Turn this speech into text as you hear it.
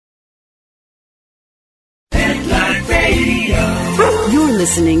You're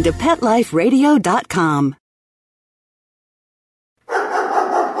listening to PetLifeRadio.com.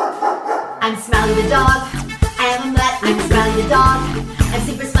 I'm Smiley the dog. I am a mutt. I'm Smiley the dog. I'm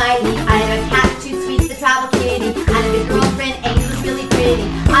super smiley. I have a cat, too sweet, the travel kitty. I have a big girlfriend, Angel's really pretty.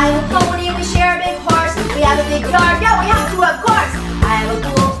 I have a pony and we share a big horse. We have a big yard. Yeah, we have to, of course. I have a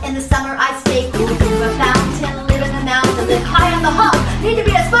pool. In the summer I stay cool. To a fountain, live in the mountain, live high on the hog. Need to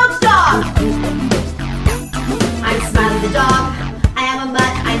be a spokes dog. I'm Smiley the dog. I am a mutt.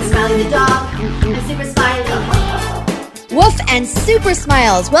 I'm Smiley the dog. I'm super smiley. Woof and Super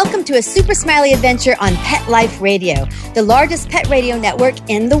Smiles. Welcome to a Super Smiley adventure on Pet Life Radio, the largest pet radio network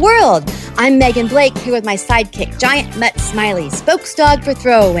in the world. I'm Megan Blake, here with my sidekick, Giant Mutt Smiley, spokes dog for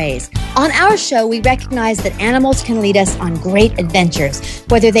throwaways. On our show, we recognize that animals can lead us on great adventures,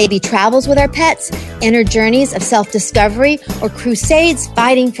 whether they be travels with our pets, inner journeys of self-discovery, or crusades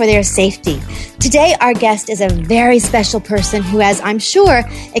fighting for their safety. Today, our guest is a very special person who has, I'm sure,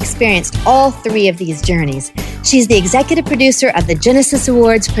 experienced all three of these journeys. She's the executive producer of the Genesis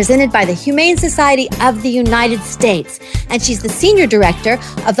Awards presented by the Humane Society of the United States, and she's the senior director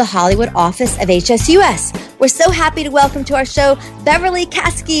of the Hollywood office of HSUS. We're so happy to welcome to our show Beverly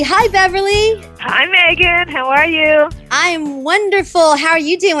Caskey. Hi, Beverly. Hi, Megan. How are you? I'm wonderful. How are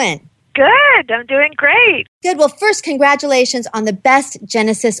you doing? Good. I'm doing great. Good. Well, first, congratulations on the best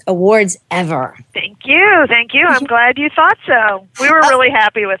Genesis Awards ever. Thank you. Thank you. I'm glad you thought so. We were really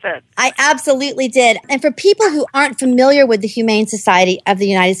happy with it. I absolutely did. And for people who aren't familiar with the Humane Society of the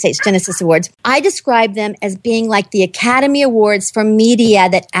United States Genesis Awards, I describe them as being like the Academy Awards for media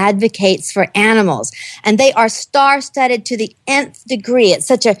that advocates for animals. And they are star-studded to the nth degree. It's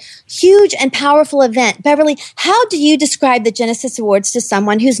such a huge and powerful event. Beverly, how do you describe the Genesis Awards to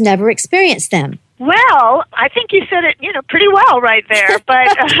someone who's never experienced them? Well, I think you said it, pretty well right there. But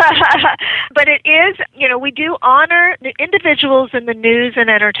but it is, we do honor the individuals in the news and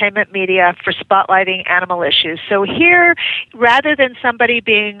entertainment media for spotlighting animal issues. So here, rather than somebody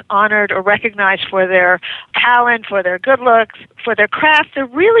being honored or recognized for their talent, for their good looks, for their craft, they're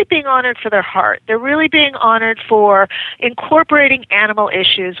really being honored for their heart. They're really being honored for incorporating animal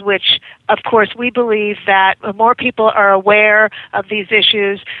issues, which, of course, we believe that the more people are aware of these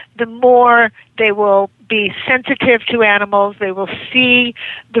issues, the more they will be sensitive to animals, they will see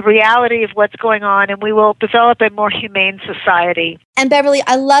the reality of what's going on, and we will develop a more humane society. And Beverly,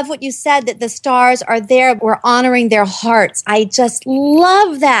 I love what you said, that the stars are there. We're honoring their hearts. I just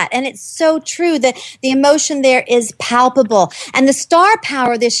love that. And it's so true that the emotion there is palpable. And the star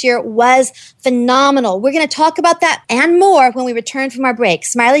power this year was phenomenal. We're going to talk about that and more when we return from our break.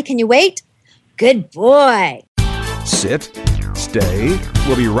 Smiley, can you wait? Good boy. Sit. Stay.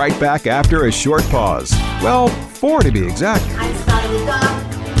 We'll be right back after a short pause. Well, 4 to be exact. I'm Smiley the dog.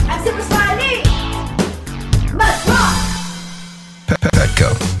 I'm Super Smiley. Must rock.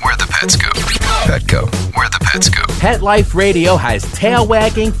 Petco, where the pets go. Petco, where the pets go. Pet Life Radio has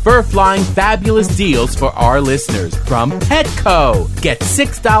tail-wagging, fur-flying, fabulous deals for our listeners from Petco. Get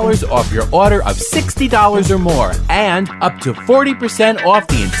 $6 off your order of $60 or more and up to 40% off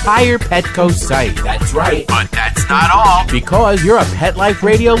the entire Petco site. That's right. But that's not all. Because you're a Pet Life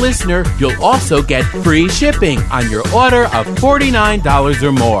Radio listener, you'll also get free shipping on your order of $49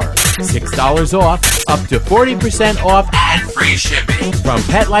 or more. $6 off, up to 40% off, and free shipping from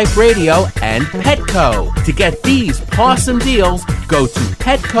Pet Life Radio and Petco. To get these awesome deals, go to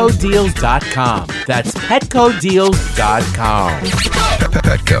PetcoDeals.com. That's PetcoDeals.com.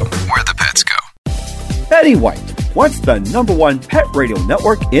 Petco, where the pets go. Betty White, what's the #1 pet radio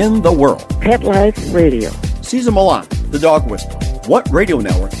network in the world? Pet Life Radio. Cesar Millan, the dog whisperer. What radio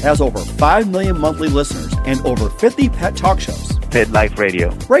network has over 5 million monthly listeners and over 50 pet talk shows? Pet Life Radio.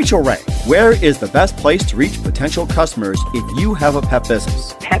 Rachel Ray, where is the best place to reach potential customers if you have a pet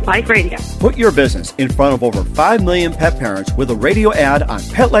business? Pet Life Radio. Put your business in front of over 5 million pet parents with a radio ad on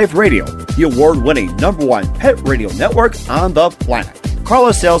Pet Life Radio, the award-winning #1 pet radio network on the planet. Call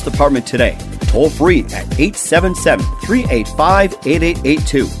our sales department today. Toll free at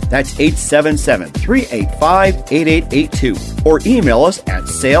 877-385-8882. That's 877-385-8882. Or email us at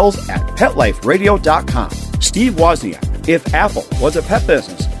sales@petliferadio.com. Steve Wozniak, if Apple was a pet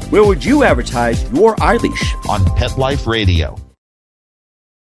business, where would you advertise your iLeash? On Pet Life Radio.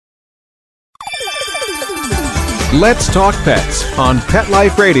 Let's talk pets on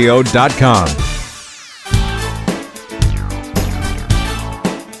PetLifeRadio.com.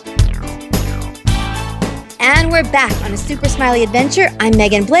 And we're back on a Super Smiley adventure. I'm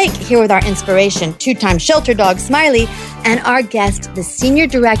Megan Blake, here with our inspiration, 2-time shelter dog Smiley, and our guest, the Senior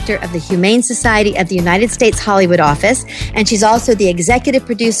Director of the Humane Society of the United States Hollywood office, and she's also the Executive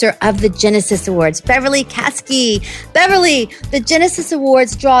Producer of the Genesis Awards, Beverly Caskey. Beverly, the Genesis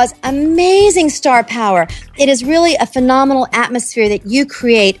Awards draws amazing star power. It is really a phenomenal atmosphere that you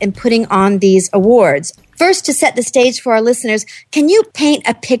create in putting on these awards. First, to set the stage for our listeners, can you paint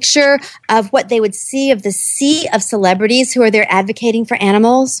a picture of what they would see of the sea of celebrities who are there advocating for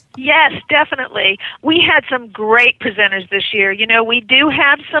animals? Yes, definitely. We had some great presenters this year. You know, we do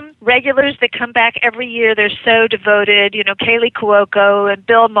have some regulars that come back every year. They're so devoted. You know, Kaylee Cuoco and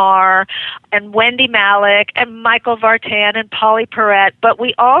Bill Maher and Wendy Malick and Michael Vartan and Polly Perrette. But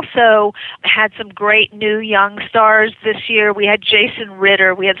we also had some great new young stars this year. We had Jason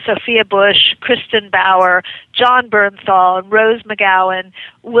Ritter. We had Sophia Bush, Kristen Bauer, John Bernthal, and Rose McGowan,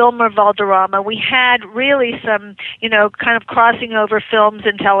 Wilmer Valderrama. We had really some, you know, kind of crossing over films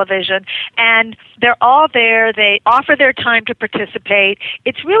and television, and they're all there. They offer their time to participate.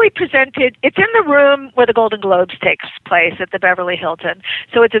 It's really presented, it's in the room where the Golden Globes takes place at the Beverly Hilton.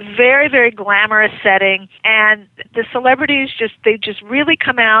 So it's a very, very glamorous setting, and the celebrities they just really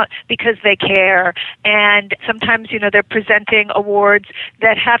come out because they care. And sometimes, you know, they're presenting awards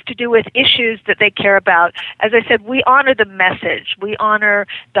that have to do with issues that they care about. As I said, we honor the message. We honor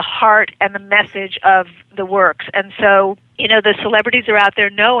the heart and the message of the works. And so, you know, the celebrities are out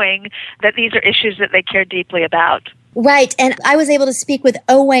there knowing that these are issues that they care deeply about. Right. And I was able to speak with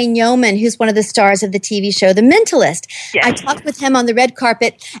Owain Yeoman, who's one of the stars of the TV show The Mentalist. Yes. I talked with him on the red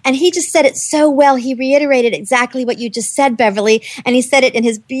carpet, and he just said it so well. He reiterated exactly what you just said, Beverly, and he said it in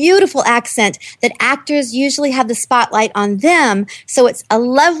his beautiful accent that actors usually have the spotlight on them, so it's a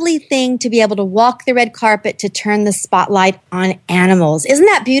lovely thing to be able to walk the red carpet to turn the spotlight on animals. Isn't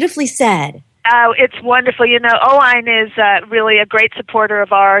that beautifully said? Oh, it's wonderful. You know, Owain is really a great supporter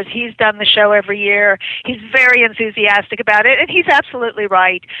of ours. He's done the show every year. He's very enthusiastic about it, and he's absolutely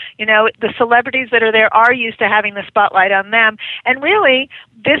right. You know, the celebrities that are there are used to having the spotlight on them, and really,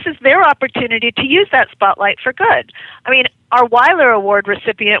 this is their opportunity to use that spotlight for good. I mean, our Weiler Award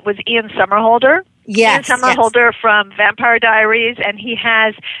recipient was Ian Somerhalder. Yes, Ian Somerhalder from Vampire Diaries, and he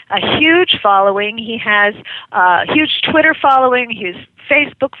has a huge following. He has a huge Twitter following, huge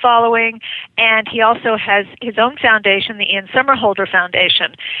Facebook following, and he also has his own foundation, the Ian Somerhalder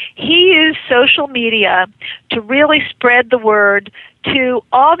Foundation. He used social media to really spread the word to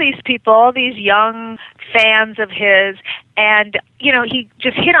all these people, all these young fans of his, and, you know, he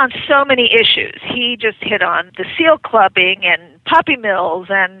just hit on so many issues. He just hit on the seal clubbing and puppy mills,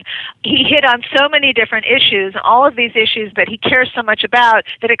 and he hit on so many different issues, all of these issues that he cares so much about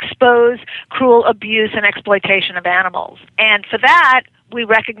that expose cruel abuse and exploitation of animals. And for that, we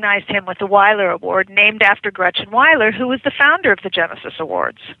recognized him with the Weiler Award, named after Gretchen Weiler, who was the founder of the Genesis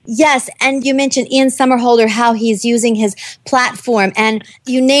Awards. Yes, and you mentioned Ian Somerhalder, how he's using his platform, and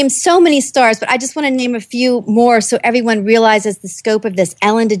you named so many stars, but I just want to name a few more so everyone realizes the scope of this.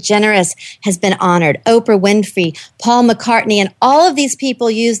 Ellen DeGeneres has been honored, Oprah Winfrey, Paul McCartney, and all of these people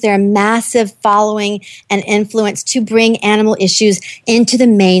use their massive following and influence to bring animal issues into the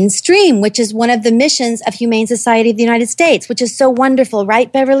mainstream, which is one of the missions of Humane Society of the United States, which is so wonderful.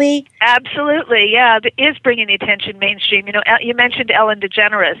 Right, Beverly? Absolutely, yeah. It is bringing the attention mainstream. You know, you mentioned Ellen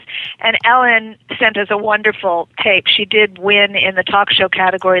DeGeneres, and Ellen sent us a wonderful tape. She did win in the talk show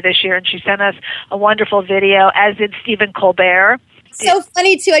category this year, and she sent us a wonderful video, as did Stephen Colbert. So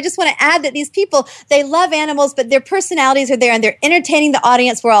funny, too. I just want to add that these people, they love animals, but their personalities are there, and they're entertaining the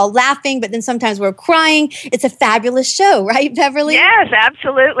audience. We're all laughing, but then sometimes we're crying. It's a fabulous show, right, Beverly? Yes,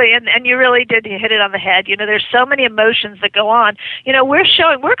 absolutely. And you really did hit it on the head. You know, there's so many emotions that go on. You know, we're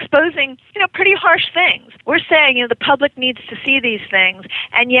exposing, you know, pretty harsh things. We're saying, you know, the public needs to see these things,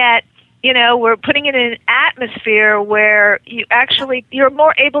 and yet, you know, we're putting it in an atmosphere where you're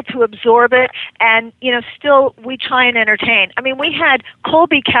more able to absorb it, and, you know, still we try and entertain. I mean, we had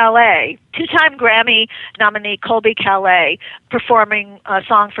Colby Calais, 2-time Grammy nominee Colby Calais, performing a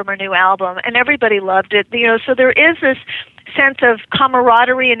song from her new album, and everybody loved it. You know, so there is this sense of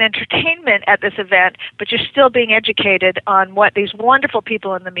camaraderie and entertainment at this event, but you're still being educated on what these wonderful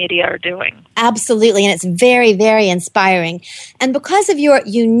people in the media are doing. Absolutely, and it's very, very inspiring. And because of your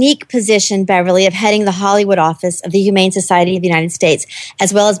unique position, Beverly, of heading the Hollywood office of the Humane Society of the United States,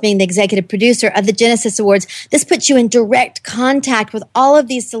 as well as being the executive producer of the Genesis Awards, this puts you in direct contact with all of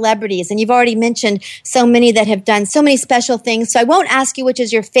these celebrities. And you've already mentioned so many that have done so many special things. So I won't ask you which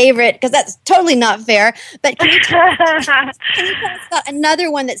is your favorite, because that's totally not fair. But can you tell us about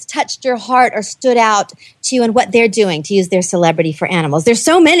another one that's touched your heart or stood out to you and what they're doing to use their celebrity for animals? There's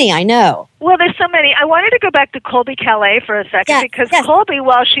so many, I know. Well, there's so many. I wanted to go back to Colby Calais for a second because Colby,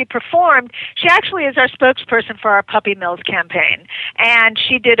 while she performed, she actually is our spokesperson for our Puppy Mills campaign. And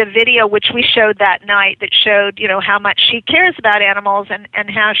she did a video which we showed that night that showed, how much she cares about animals and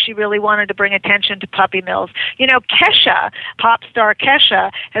how she really wanted to bring attention to Puppy Mills. Kesha, pop star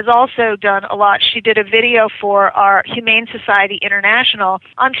Kesha, has also done a lot. She did a video for our Humane Society International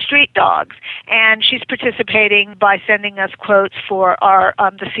on street dogs, and she's participating by sending us quotes for our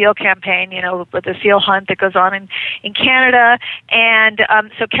the seal campaign, with the seal hunt that goes on in Canada. And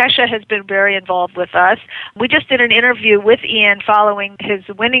so Kesha has been very involved with us. We just did an interview with Ian following his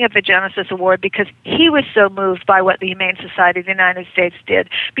winning of the Genesis Award because he was so moved by what the Humane Society of the United States did,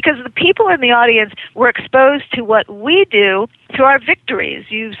 because the people in the audience were exposed to what we do through our victories.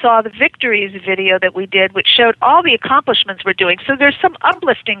 You saw the victories video that we did, which showed all the accomplishments we're doing. So there's some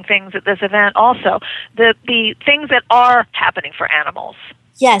uplifting things at this event also, the things that are happening for animals.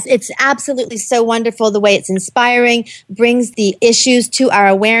 Yes, it's absolutely so wonderful the way it's inspiring, brings the issues to our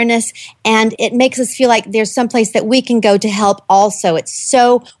awareness, and it makes us feel like there's someplace that we can go to help also. It's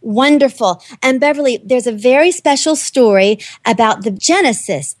so wonderful. And Beverly, there's a very special story about the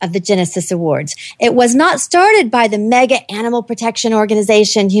genesis of the Genesis Awards. It was not started by the mega animal protection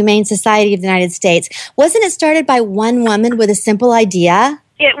organization, Humane Society of the United States. Wasn't it started by one woman with a simple idea?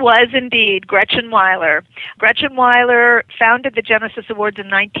 It was indeed Gretchen Weiler. Gretchen Weiler founded the Genesis Awards in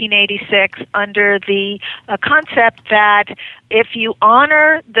 1986 under the concept that if you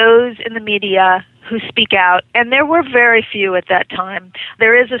honor those in the media who speak out, and there were very few at that time.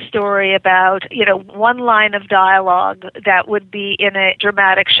 There is a story about, one line of dialogue that would be in a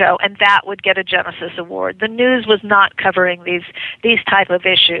dramatic show, and that would get a Genesis Award. The news was not covering these type of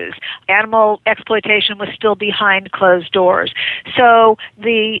issues. Animal exploitation was still behind closed doors. So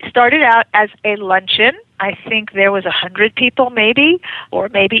started out as a luncheon. I think there was 100 people maybe, or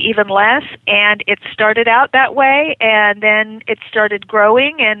maybe even less, and it started out that way, and then it started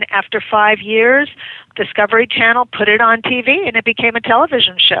growing, and after 5 years, Discovery Channel put it on TV, and it became a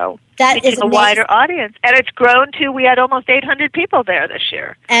television show. That is a wider audience. And it's grown to, we had almost 800 people there this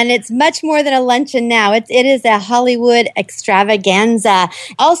year. And it's much more than a luncheon now. It is a Hollywood extravaganza.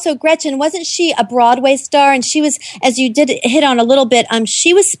 Also, Gretchen, wasn't she a Broadway star? And she was, as you did hit on a little bit,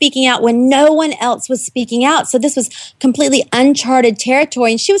 she was speaking out when no one else was speaking out. So this was completely uncharted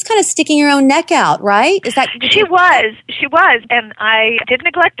territory. And she was kind of sticking her own neck out, right? Is that She was. And I did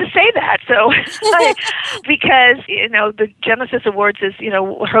neglect to say that. So, because, the Genesis Awards is,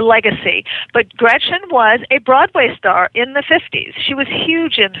 her legacy. But Gretchen was a Broadway star in the 50s. She was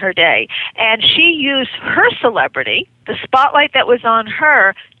huge in her day. And she used her celebrity, the spotlight that was on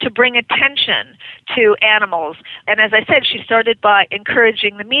her, to bring attention to animals. And as I said, she started by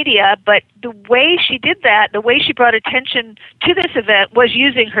encouraging the media, but the way she did that, the way she brought attention to this event was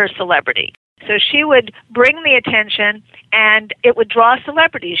using her celebrity. So she would bring the attention, and it would draw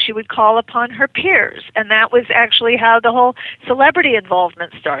celebrities. She would call upon her peers, and that was actually how the whole celebrity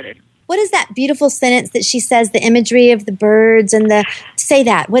involvement started. What is that beautiful sentence that she says, the imagery of the birds and say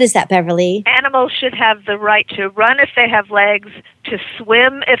that. What is that, Beverly? Animals should have the right to run if they have legs, to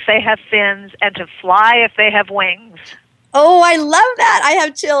swim if they have fins, and to fly if they have wings. Oh, I love that. I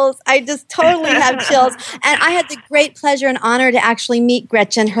have chills. I just totally have chills. And I had the great pleasure and honor to actually meet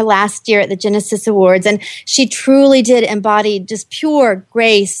Gretchen her last year at the Genesis Awards. And she truly did embody just pure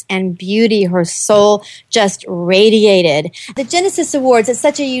grace and beauty. Her soul just radiated. The Genesis Awards is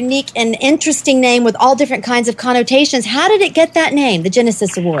such a unique and interesting name with all different kinds of connotations. How did it get that name, the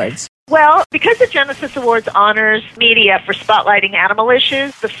Genesis Awards? Well, because the Genesis Awards honors media for spotlighting animal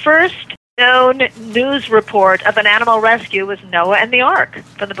issues, the first known news report of an animal rescue was Noah and the Ark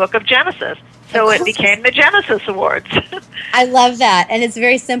from the book of Genesis. So it became the Genesis Awards. I love that. And it's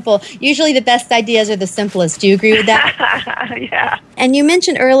very simple. Usually the best ideas are the simplest. Do you agree with that? Yeah. And you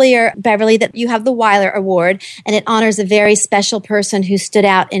mentioned earlier, Beverly, that you have the Weiler Award, and it honors a very special person who stood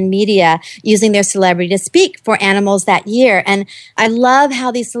out in media using their celebrity to speak for animals that year. And I love how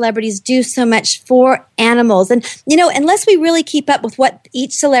these celebrities do so much for animals. And, unless we really keep up with what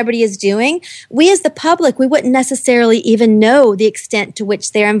each celebrity is doing, we as the public, we wouldn't necessarily even know the extent to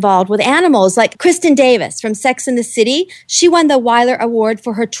which they're involved with animals. Like Kristen Davis from Sex and the City, she won the Weiler Award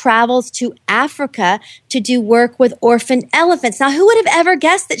for her travels to Africa to do work with orphaned elephants. Now, who would have ever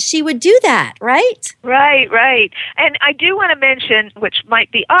guessed that she would do that, right? Right. And I do want to mention, which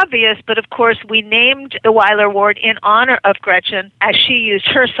might be obvious, but of course we named the Weiler Award in honor of Gretchen as she used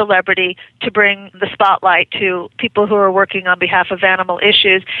her celebrity to bring the spotlight to people who are working on behalf of animal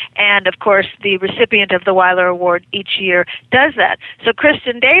issues. And of course, the recipient of the Weiler Award each year does that. So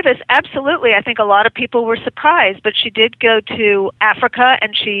Kristen Davis absolutely Absolutely. I think a lot of people were surprised, but she did go to Africa,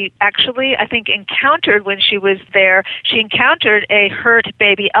 and she actually, I think, encountered, when she was there, she encountered a hurt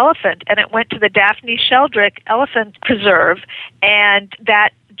baby elephant, and it went to the Daphne Sheldrake Elephant Preserve, and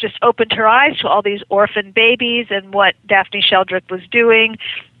that just opened her eyes to all these orphan babies and what Daphne Sheldrake was doing.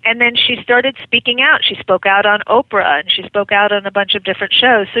 And then she started speaking out. She spoke out on Oprah, and she spoke out on a bunch of different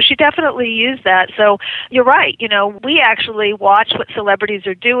shows. So she definitely used that. So you're right. We actually watch what celebrities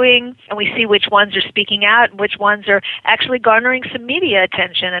are doing, and we see which ones are speaking out and which ones are actually garnering some media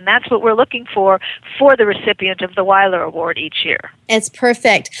attention. And that's what we're looking for the recipient of the Weiler Award each year. It's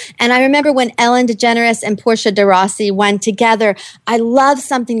perfect. And I remember when Ellen DeGeneres and Portia de Rossi won together, I love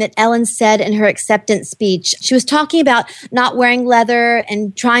something that Ellen said in her acceptance speech. She was talking about not wearing leather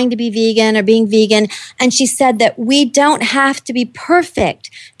and trying to be vegan or being vegan. And she said that we don't have to be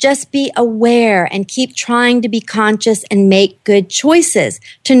perfect. Just be aware and keep trying to be conscious and make good choices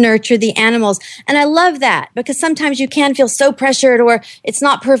to nurture the animals. And I love that, because sometimes you can feel so pressured, or it's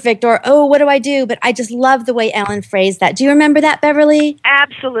not perfect, or, oh, what do I do? But I just love the way Ellen phrased that. Do you remember that, Beverly?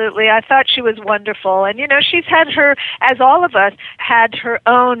 Absolutely. I thought she was wonderful. And, she's had her, as all of us, had her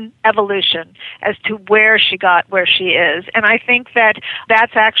own evolution as to where she got where she is. And I think that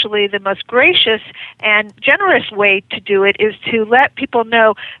that's actually the most gracious and generous way to do it, is to let people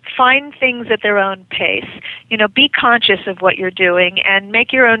know, find things at their own pace. Be conscious of what you're doing and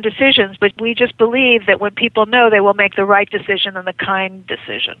make your own decisions. But we just believe that when people know, they will make the right decision and the kind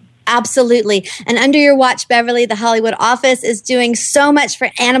decision. Absolutely. And under your watch, Beverly, the Hollywood office is doing so much for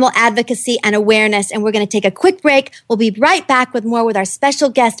animal advocacy and awareness. And we're going to take a quick break. We'll be right back with more with our special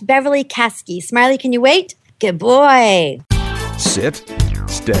guest, Beverly Caskey. Smiley, can you wait? Good boy. Sit.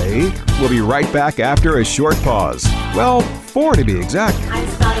 Stay. We'll be right back after a short pause. Well, 4 to be exact. I'm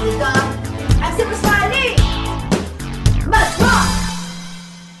Smiley the dog. I'm Super Smiley. Let's walk.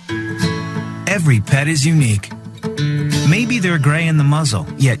 Every pet is unique. Maybe they're gray in the muzzle,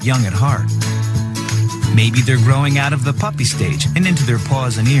 yet young at heart. Maybe they're growing out of the puppy stage and into their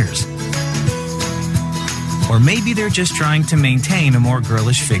paws and ears. Or maybe they're just trying to maintain a more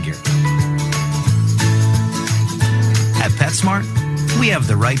girlish figure. At PetSmart, we have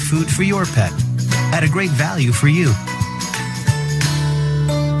the right food for your pet at a great value for you.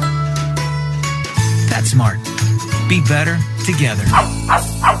 PetSmart. Be better together.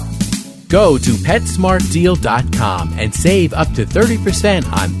 Go to PetSmartDeal.com and save up to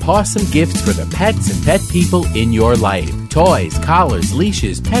 30% on awesome gifts for the pets and pet people in your life. Toys, collars,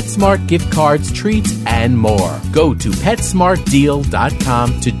 leashes, PetSmart gift cards, treats, and more. Go to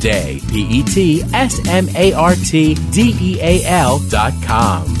PetSmartDeal.com today.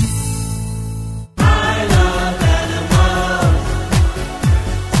 PetSmartDeal.com.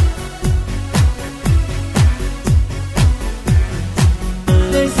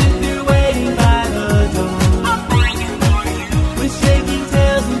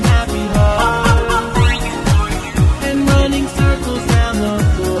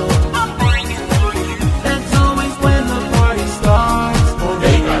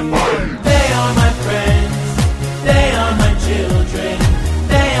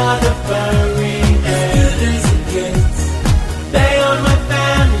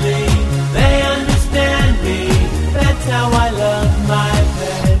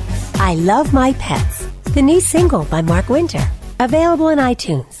 I Love My Pets, the new single by Mark Winter, available on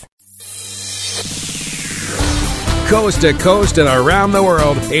iTunes. Coast to coast and around the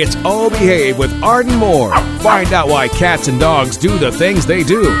world, it's Oh Behave with Arden Moore. Find out why cats and dogs do the things they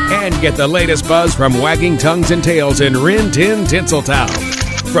do, and get the latest buzz from wagging tongues and tails in Rin Tin Tinseltown.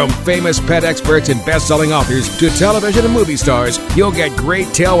 From famous pet experts and best-selling authors to television and movie stars, you'll get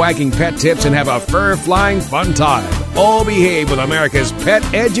great tail-wagging pet tips and have a fur-flying fun time. All Behave with America's pet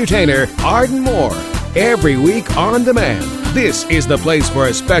edutainer, Arden Moore. Every week on demand. This is the place for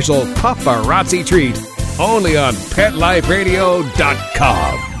a special paparazzi treat. Only on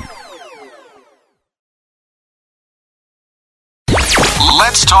PetLifeRadio.com.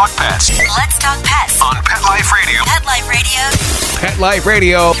 Let's talk pets. Let's talk pets On Pet Life Radio. Pet Life Radio.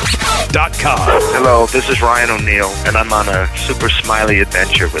 PetLifeRadio.com. Hello, this is Ryan O'Neill, and I'm on a super smiley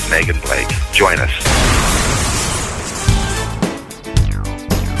adventure with Megan Blake. Join us.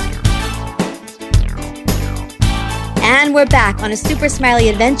 And we're back on a super smiley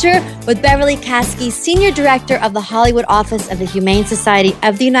adventure with Beverly Caskey, Senior Director of the Hollywood Office of the Humane Society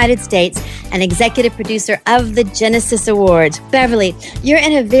of the United States and Executive Producer of the Genesis Awards. Beverly, you're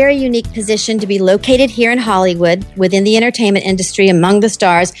in a very unique position to be located here in Hollywood within the entertainment industry among the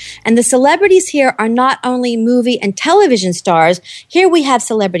stars. And the celebrities here are not only movie and television stars. Here we have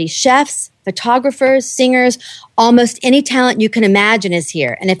celebrity chefs, photographers, singers, almost any talent you can imagine is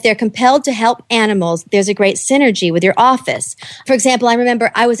here. And if they're compelled to help animals, there's a great synergy with your office. For example, I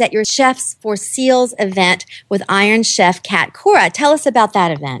remember I was at your Chefs for Seals event with Iron Chef Kat Cora. Tell us about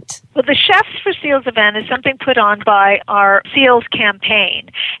that event. Well, the Chefs for Seals event is something put on by our Seals campaign.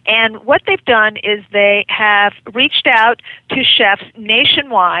 And what they've done is they have reached out to chefs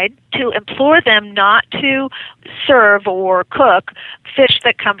nationwide to implore them not to serve or cook fish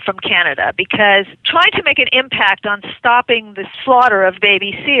that come from Canada, because trying to make an impact on stopping the slaughter of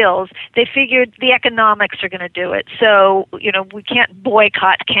baby seals, they figured the economics are going to do it. So, we can't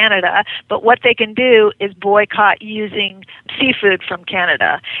boycott Canada, but what they can do is boycott using seafood from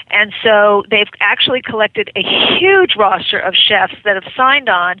Canada. And so they've actually collected a huge roster of chefs that have signed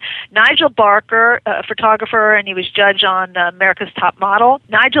on. Nigel Barker, a photographer, and he was judge on America's Top Model.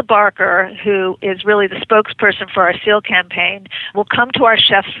 Nigel Barker, who is really the spokesperson for our seal campaign, will come to our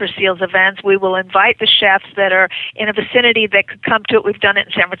Chefs for Seals events. We will invite the chefs that are in a vicinity that could come to it. We've done it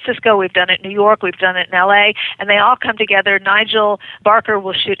in San Francisco, we've done it in New York, we've done it in LA, and they all come together. Nigel Barker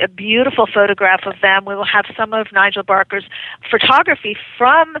will shoot a beautiful photograph of them. We will have some of Nigel Barker's photography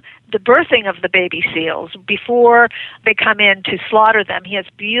from the birthing of the baby seals before they come in to slaughter them. He has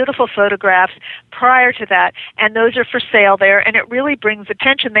beautiful photographs prior to that, and those are for sale there, and it really brings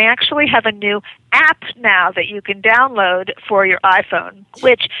attention. They actually have a new app now that you can download for your iPhone,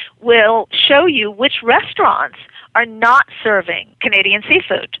 which will show you which restaurants are not serving Canadian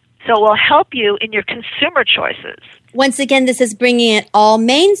seafood. So it will help you in your consumer choices. Once again, this is bringing it all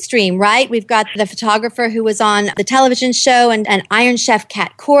mainstream, right? We've got the photographer who was on the television show, and Iron Chef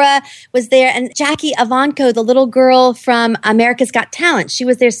Kat Cora was there, and Jackie Ivanko, the little girl from America's Got Talent, she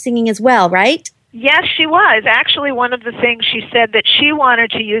was there singing as well, right? Yes, she was. Actually, one of the things she said that she wanted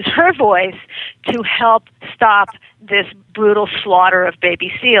to use her voice to help stop this brutal slaughter of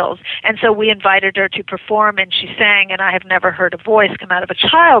baby seals. And so we invited her to perform, and she sang, and I have never heard a voice come out of a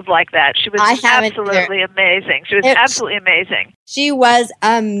child like that. She was absolutely amazing. She was absolutely amazing. She was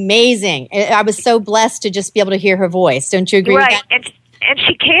amazing. I was so blessed to just be able to hear her voice. Don't you agree with that? And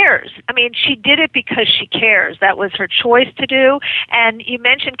she cares. I mean, she did it because she cares. That was her choice to do. And you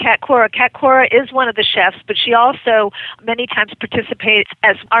mentioned Kat Cora. Kat Cora is one of the chefs, but she also many times participates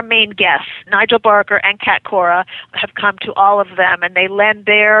as our main guests. Nigel Barker and Kat Cora have come to all of them, and they lend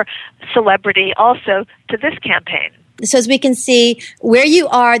their celebrity also to this campaign. So as we can see, where you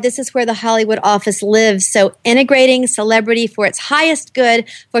are, this is where the Hollywood office lives. So integrating celebrity for its highest good,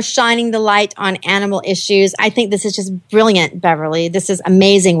 for shining the light on animal issues. I think this is just brilliant, Beverly. This is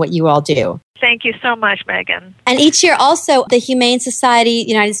amazing what you all do. Thank you so much, Megan. And each year also, the Humane Society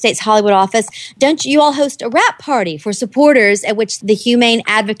United States Hollywood office, don't you all host a wrap party for supporters at which the Humane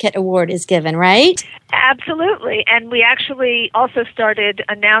Advocate Award is given, right? Absolutely. And we actually also started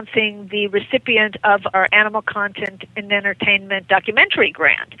announcing the recipient of our Animal Content and Entertainment documentary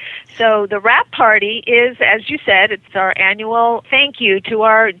grant. So the wrap party is, as you said, it's our annual thank you to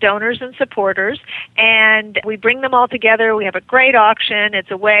our donors and supporters. And we bring them all together. We have a great auction.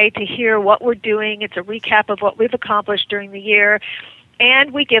 It's a way to hear what we're doing. It's a recap of what we've accomplished during the year.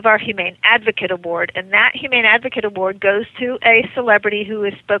 And we give our Humane Advocate Award. And that Humane Advocate Award goes to a celebrity who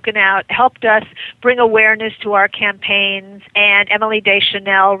has spoken out, helped us bring awareness to our campaigns. And Emily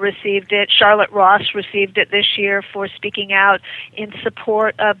Deschanel received it. Charlotte Ross received it this year for speaking out in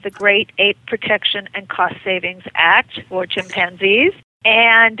support of the Great Ape Protection and Cost Savings Act for chimpanzees.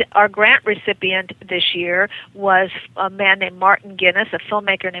 And our grant recipient this year was a man named Martin Guinness, a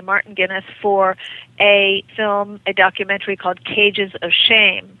filmmaker named Martin Guinness, for a documentary called Cages of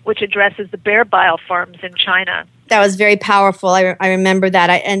Shame, which addresses the bear bile farms in China. That was very powerful. I remember that.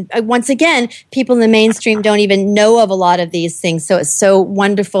 And once again, people in the mainstream don't even know of a lot of these things. So it's so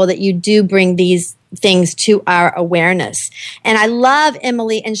wonderful that you do bring these things to our awareness. And I love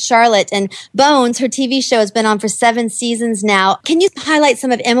Emily and Charlotte. And Bones, her TV show, has been on for 7 seasons now. Can you highlight some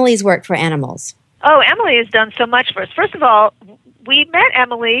of Emily's work for animals? Oh, Emily has done so much for us. First of all, we met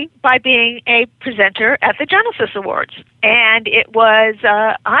Emily by being a presenter at the Genesis Awards. And it was,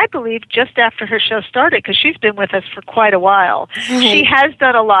 I believe, just after her show started, because she's been with us for quite a while. Right. She has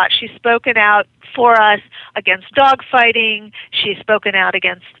done a lot. She's spoken out for us against dog fighting. She's spoken out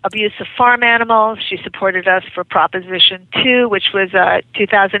against abuse of farm animals. She supported us for Proposition 2, which was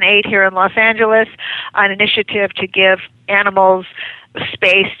 2008 here in Los Angeles, an initiative to give animals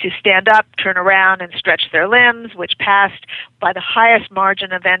space to stand up, turn around, and stretch their limbs, which passed by the highest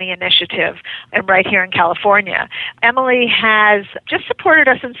margin of any initiative, and right here in California. Emily has just supported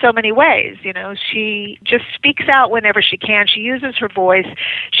us in so many ways. You know, she just speaks out whenever she can. She uses her voice.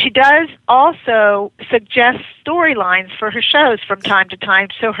 she does also suggest storylines for her shows from time to time.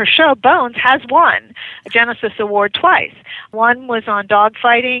 So her show, Bones, has won a Genesis Award twice. One was on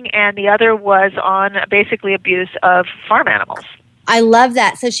dogfighting, and the other was on basically abuse of farm animals. I love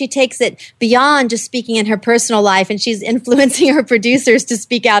that. So she takes it beyond just speaking in her personal life, and she's influencing her producers to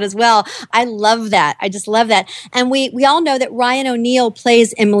speak out as well. I love that. I just love that. And we all know that Ryan O'Neal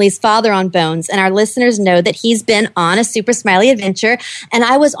plays Emily's father on Bones, and our listeners know that he's been on a Super Smiley adventure. And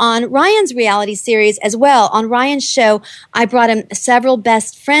I was on Ryan's reality series as well. On Ryan's show, I brought him several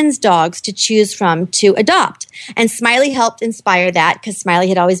best friends dogs to choose from to adopt. And Smiley helped inspire that because Smiley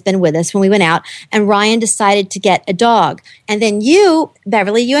had always been with us when we went out. And Ryan decided to get a dog. And then you,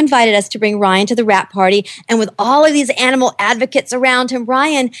 Beverly, you invited us to bring Ryan to the wrap party. And with all of these animal advocates around him,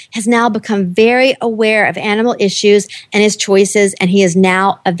 Ryan has now become very aware of animal issues and his choices. And he is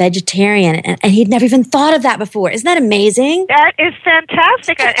now a vegetarian. And he'd never even thought of that before. Isn't that amazing? That is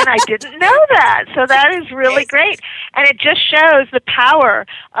fantastic. And I didn't know that. So that is really great. And it just shows the power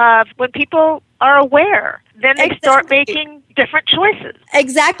of when people are aware, then they start making different choices.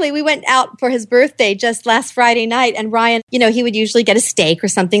 Exactly. We went out for his birthday just last Friday night, and Ryan, he would usually get a steak or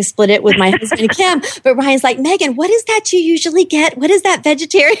something, split it with my husband Kim. But Ryan's like, Megan, what is that you usually get? What is that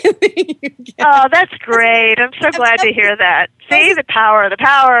vegetarian thing you get? Oh, that's great. I'm so glad to hear that. See, the power.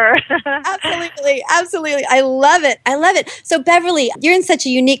 Absolutely. Absolutely. I love it. So Beverly, you're in such a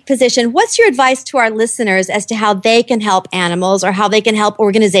unique position. What's your advice to our listeners as to how they can help animals or how they can help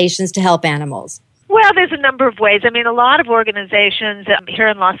organizations to help animals? Well, there's a number of ways. I mean, a lot of organizations here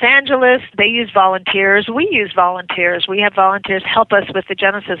in Los Angeles, they use volunteers. We use volunteers. We have volunteers help us with the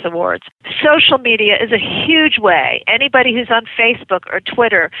Genesis Awards. Social media is a huge way. Anybody who's on Facebook or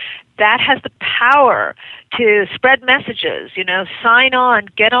Twitter, that has the power to spread messages, sign on,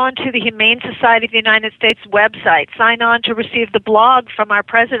 get on to the Humane Society of the United States website, sign on to receive the blog from our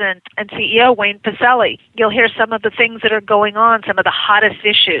president and CEO, Wayne Pacelli. You'll hear some of the things that are going on, some of the hottest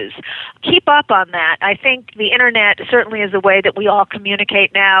issues. Keep up on that. I think the internet certainly is a way that we all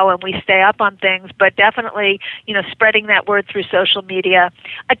communicate now and we stay up on things, but definitely, spreading that word through social media.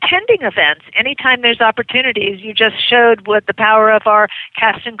 Attending events, anytime there's opportunities. You just showed what the power of our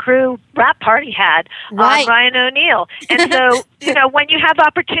cast and crew wrap party had on Ryan O'Neal. And so, when you have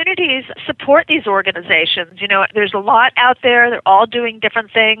opportunities, support these organizations. There's a lot out there. They're all doing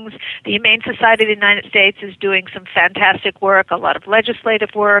different things. The Humane Society of the United States is doing some fantastic work, a lot of legislative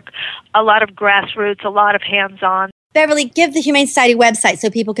work, a lot of grassroots, a lot of hands-on. Beverly, give the Humane Society website so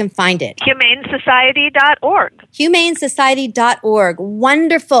people can find it. HumaneSociety.org. HumaneSociety.org.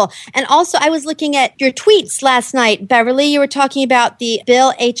 Wonderful. And also, I was looking at your tweets last night, Beverly. You were talking about the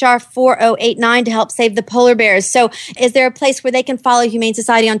bill HR 4089 to help save the polar bears. So is there a place where they can follow Humane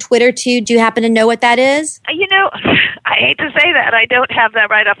Society on Twitter, too? Do you happen to know what that is? I hate to say that. I don't have that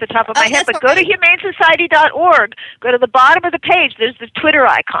right off the top of my head, but go to HumaneSociety.org. Go to the bottom of the page. There's the Twitter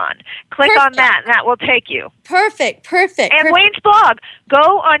icon. Click on that, and that will take you. Perfect. And Wayne's blog.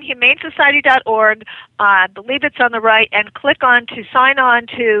 Go on HumaneSociety.org. I believe it's on the right, and click on to sign on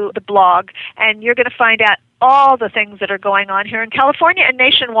to the blog, and you're going to find out all the things that are going on here in California and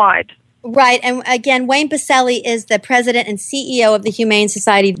nationwide. Right. And again, Wayne Pacelli is the president and CEO of the Humane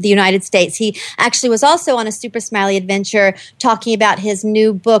Society of the United States. He actually was also on a Super Smiley adventure talking about his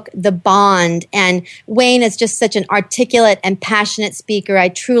new book, The Bond. And Wayne is just such an articulate and passionate speaker. I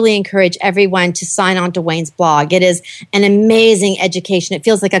truly encourage everyone to sign on to Wayne's blog. It is an amazing education. It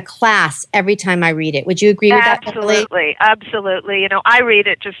feels like a class every time I read it. Would you agree with that, Beverly? Absolutely. I read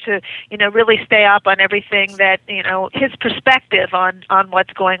it just to, really stay up on everything that, his perspective on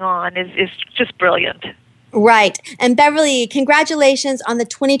what's going on is just brilliant. Right. And Beverly, congratulations on the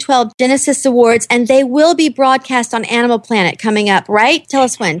 2012 Genesis Awards, and they will be broadcast on Animal Planet coming up, right? Tell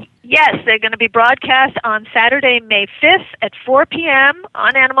us when. Yes, they're going to be broadcast on Saturday, May 5th at 4 p.m.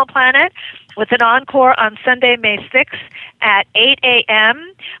 on Animal Planet, with an encore on Sunday, May 6th at 8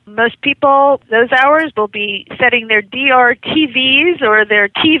 a.m. Most people, those hours, will be setting their DRTVs or their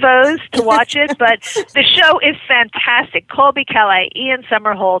TiVos to watch it, but the show is fantastic. Colby Kelly, Ian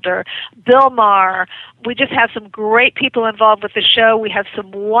Somerhalder, Bill Maher. We just have some great people involved with the show. We have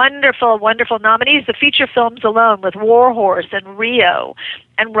some wonderful, wonderful nominees. The feature films alone with Warhorse and Rio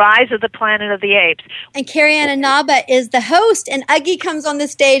and Rise of the Planet of the Apes. And Carrie Ann Inaba is the host, and Uggy comes on the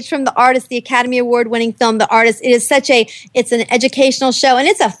stage from The Artist, the Academy Award-winning film The Artist. It is it's an educational show, and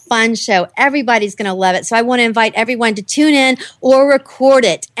it's a fun show. Everybody's going to love it. So I want to invite everyone to tune in or record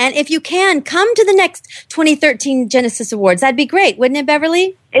it. And if you can, come to the next 2013 Genesis Awards. That'd be great, wouldn't it,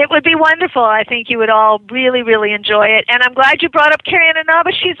 Beverly? It would be wonderful. I think you would all really, really enjoy it. And I'm glad you brought up Carrie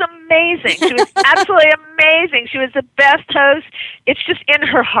Ananaba. She's amazing. She was absolutely amazing. She was the best host. It's just in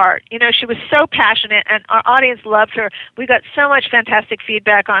her heart. You know, she was so passionate, and our audience loved her. We got so much fantastic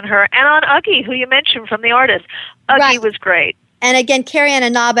feedback on her. And on Uggy, who you mentioned from The Artist. Uggy was great. And again, Carrie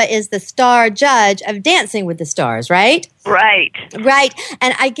Ananaba is the star judge of Dancing with the Stars, right? Right. Right.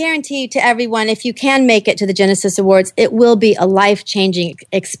 And I guarantee to everyone, if you can make it to the Genesis Awards, it will be a life-changing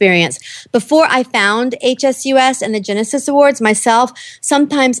experience. Before I found HSUS and the Genesis Awards myself,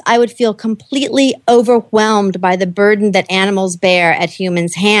 sometimes I would feel completely overwhelmed by the burden that animals bear at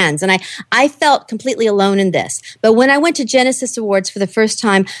humans' hands. And I felt completely alone in this. But when I went to Genesis Awards for the first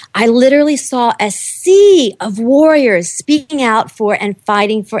time, I literally saw a sea of warriors speaking out for and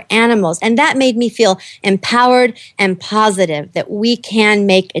fighting for animals. And that made me feel empowered and positive that we can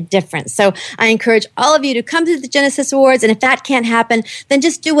make a difference. So I encourage all of you to come to the Genesis Awards, and if that can't happen, then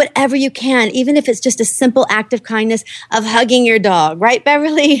just do whatever you can, even if it's just a simple act of kindness of hugging your dog. Right,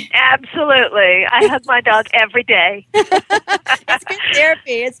 Beverly? Absolutely. I hug my dog every day. It's good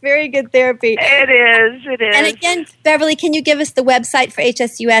therapy. It's very good therapy. It is. It is. And again, Beverly, can you give us the website for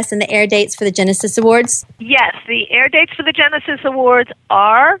HSUS and the air dates for the Genesis Awards? Yes. The air dates for the Genesis Awards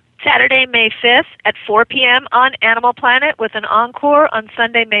are Saturday, May 5th at 4 p.m. on Animal Planet, with an encore on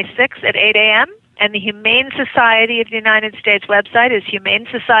Sunday, May 6th at 8 a.m. And the Humane Society of the United States website is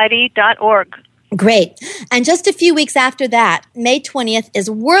humanesociety.org. Great. And just a few weeks after that, May 20th is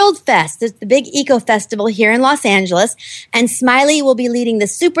World Fest. It's the big eco festival here in Los Angeles. And Smiley will be leading the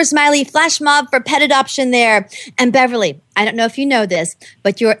Super Smiley Flash Mob for pet adoption there. And Beverly, I don't know if you know this,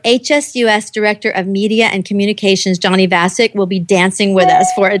 but your HSUS Director of Media and Communications, Johnny Vasic, will be dancing with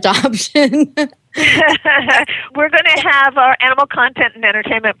us for adoption. We're going to have our animal content and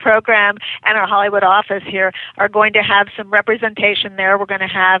entertainment program, and our Hollywood office here are going to have some representation there. We're going to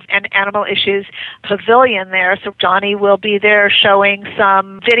have an animal issues pavilion there. So Johnny will be there showing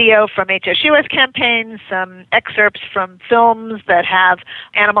some video from HSUS campaigns, some excerpts from films that have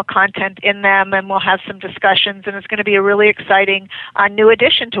animal content in them, and we'll have some discussions, and it's going to be a really exciting new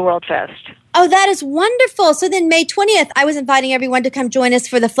addition to World Fest. Oh, that is wonderful. So then May 20th, I was inviting everyone to come join us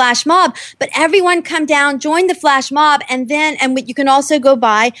for the Flash Mob, but everyone come down, join the Flash Mob, and you can also go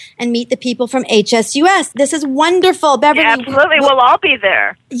by and meet the people from HSUS. This is wonderful. Beverly, yeah, absolutely. We'll all be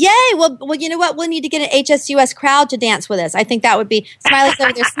there. Yay. Well, you know what? We'll need to get an HSUS crowd to dance with us. I think that would be Smiley's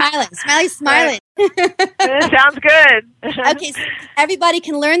over there smiling. Smiley's smiling. Sounds good. Okay, so everybody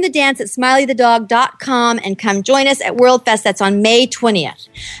can learn the dance at smileythedog.com and come join us at World Fest. That's on May 20th.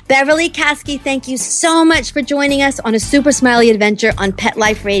 Beverly Caskey, thank you so much for joining us on a Super Smiley adventure on Pet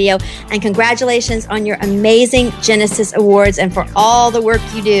Life Radio, and congratulations on your amazing Genesis Awards and for all the work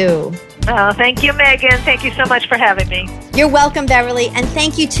you do. Oh, thank you, Megan. Thank you so much for having me. You're welcome, Beverly. And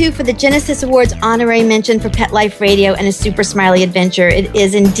thank you, too, for the Genesis Awards honorary mention for Pet Life Radio and a Super Smiley adventure. It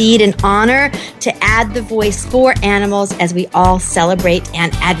is indeed an honor to add the voice for animals as we all celebrate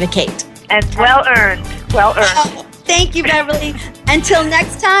and advocate. And well earned. Well earned. Oh, thank you, Beverly. Until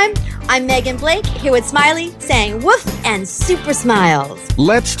next time, I'm Megan Blake, here with Smiley, saying woof and super smiles.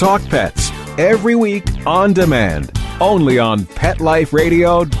 Let's Talk Pets, every week on demand, only on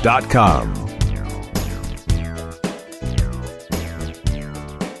PetLifeRadio.com.